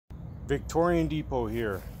Victorian Depot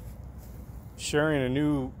here, sharing a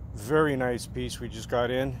new very nice piece we just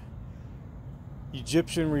got in.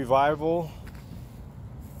 Egyptian Revival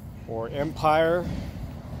or Empire.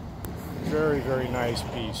 Very nice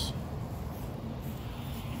piece.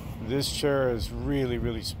 This chair is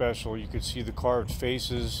really special. You could see the carved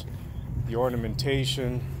faces, the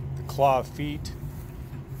ornamentation, the claw feet,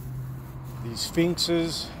 these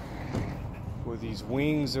sphinxes with these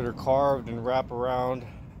wings that are carved and wrap around.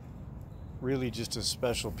 Really just a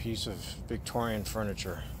special piece of Victorian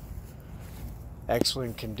furniture.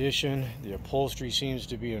 Excellent condition. The upholstery seems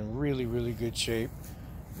to be in really good shape.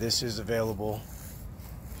 This is available.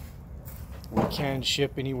 We can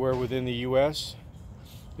ship anywhere within the US.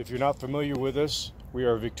 If you're not familiar with us, we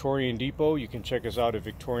are Victorian Depot. You can check us out at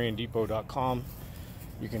victoriandepot.com.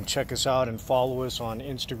 You can check us out and follow us on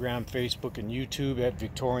Instagram, Facebook, and YouTube at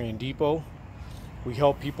Victorian Depot. We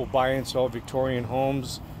help people buy and sell Victorian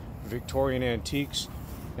homes, Victorian antiques,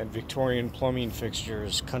 and Victorian plumbing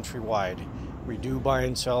fixtures countrywide. We do buy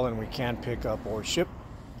and sell, and we can pick up or ship.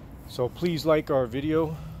 So please like our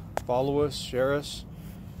video, follow us, share us.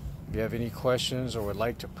 If you have any questions or would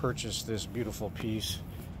like to purchase this beautiful piece,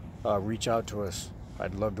 reach out to us.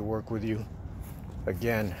 I'd love to work with you.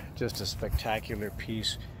 Again, just a spectacular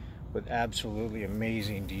piece with absolutely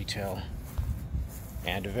amazing detail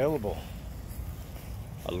and available.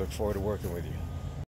 I look forward to working with you.